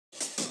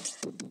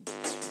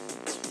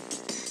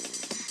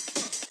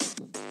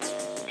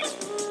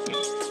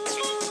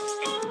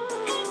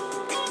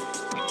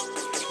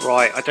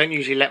Right, I don't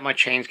usually let my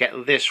chains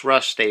get this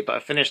rusty, but I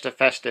finished a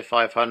Festive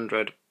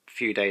 500 a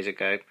few days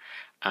ago,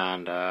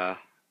 and I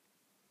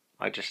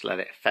just let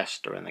it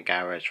fester in the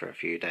garage for a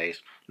few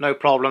days. No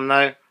problem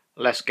though,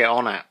 let's get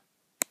on it.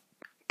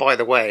 By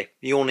the way,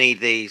 you'll need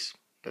these.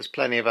 There's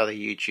plenty of other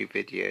YouTube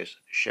videos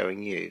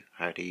showing you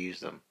how to use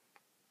them.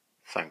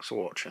 Thanks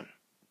for watching.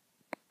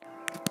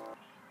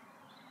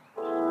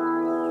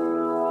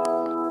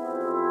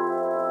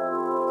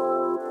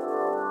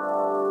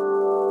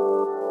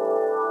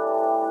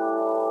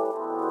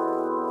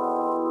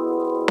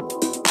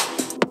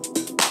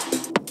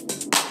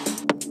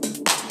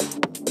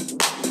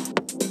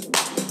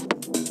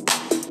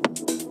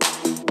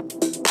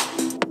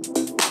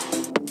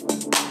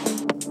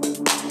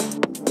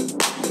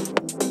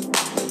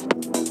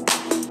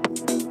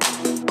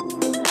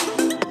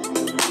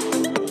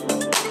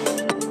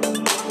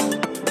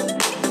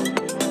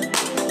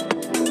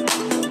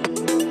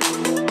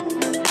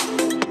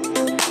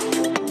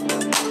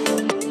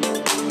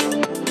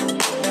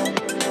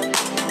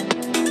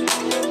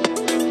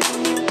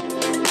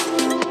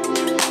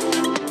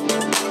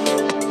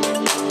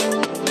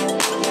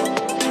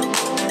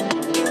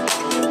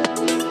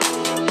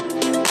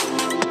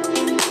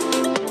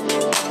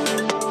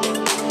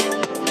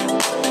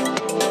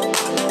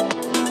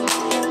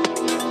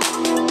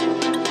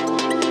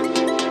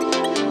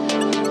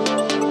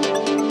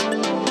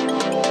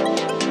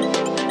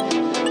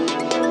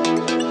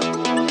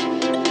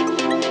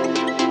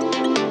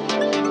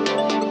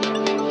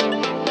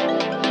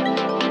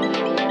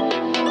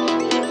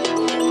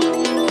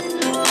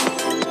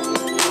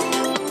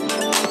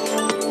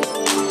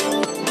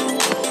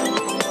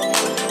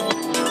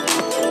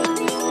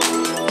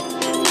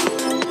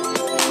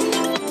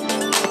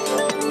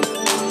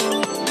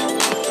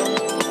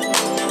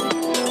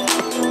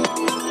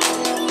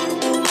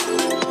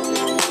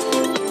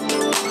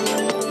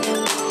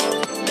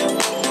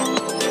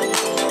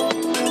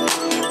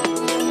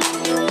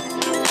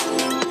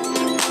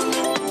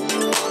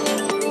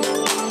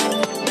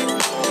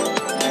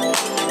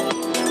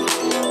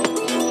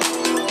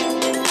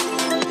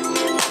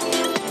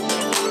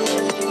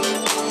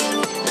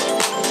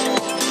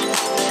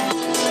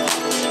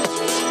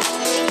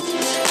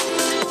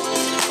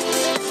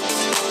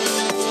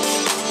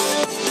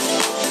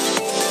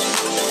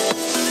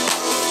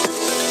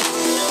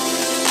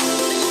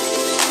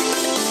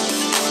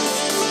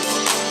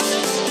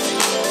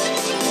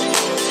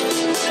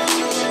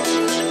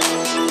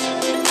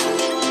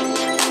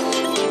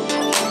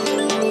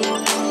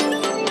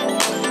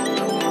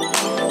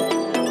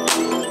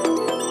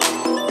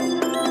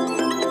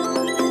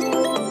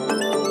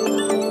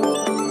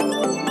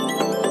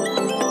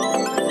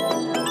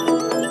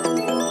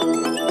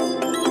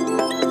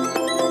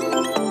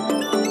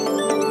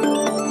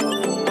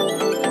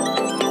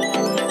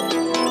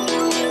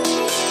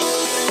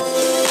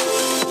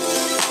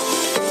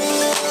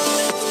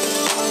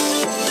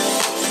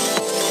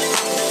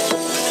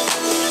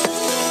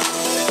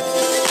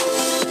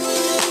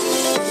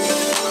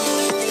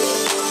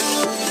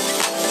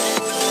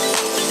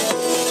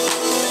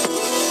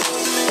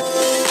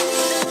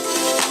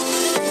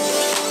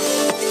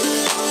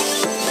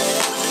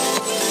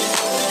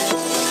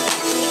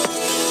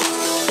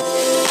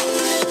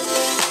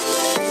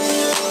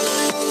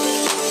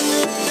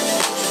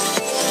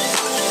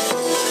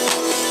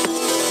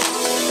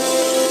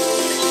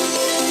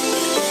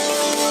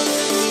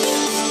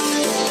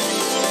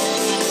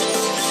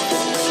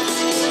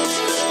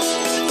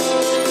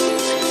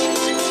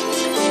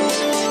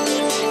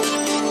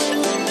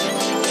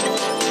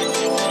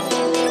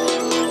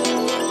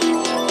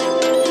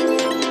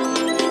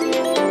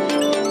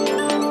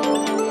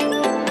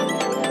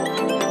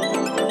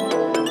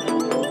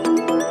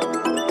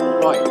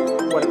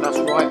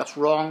 Right, that's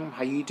wrong,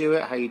 how you do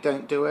it, how you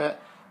don't do it.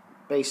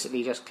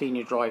 Basically just clean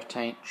your drive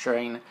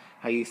train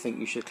how you think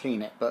you should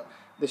clean it. But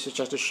this is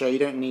just to show you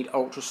don't need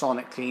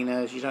ultrasonic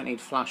cleaners, you don't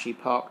need flashy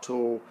park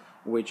tool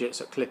widgets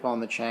that clip on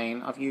the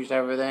chain. I've used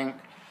everything.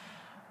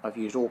 I've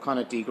used all kind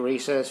of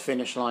degreasers,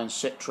 Finish Line,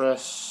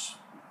 Citrus,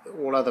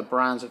 all other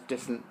brands of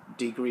different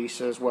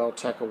degreasers,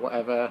 WeldTech or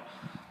whatever.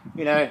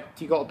 You know,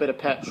 if you've got a bit of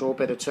petrol, a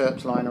bit of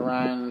terps lying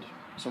around,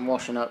 some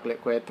washing up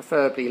liquid,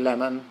 preferably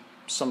lemon,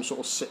 some sort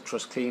of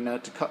citrus cleaner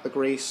to cut the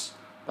grease.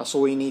 That's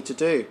all you need to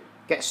do.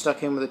 Get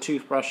stuck in with the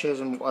toothbrushes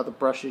and what other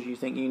brushes you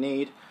think you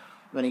need.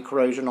 Any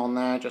corrosion on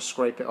there, just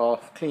scrape it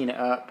off, clean it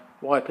up,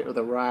 wipe it with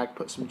a rag,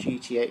 put some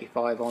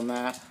GT85 on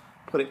there,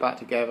 put it back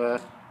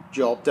together,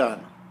 job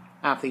done.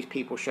 Half these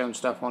people showing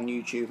stuff on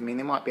YouTube, I mean,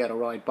 they might be able to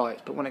ride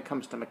bikes, but when it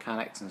comes to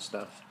mechanics and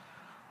stuff,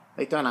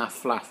 they don't have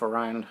flaff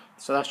around.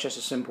 So that's just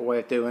a simple way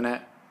of doing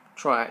it.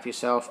 Try it out for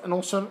yourself. And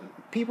also,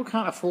 people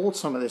can't afford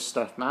some of this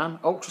stuff, man.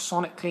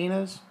 Ultrasonic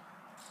cleaners,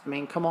 I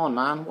mean, come on,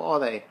 man, what are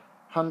they?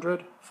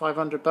 100,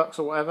 500 bucks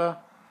or whatever?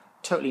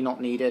 Totally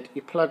not needed.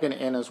 You're plugging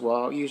it in as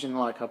well, using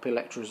like up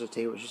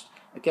electricity, which is,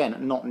 again,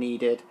 not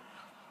needed.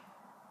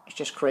 It's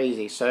just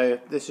crazy. So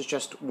this is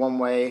just one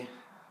way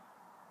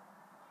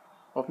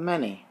of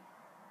many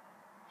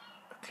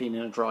of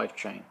cleaning a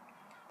drivetrain.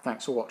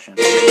 Thanks for watching.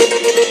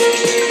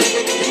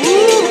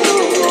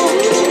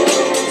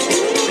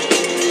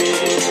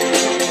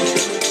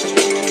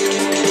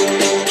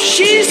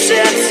 She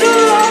sits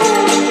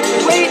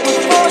alone, waiting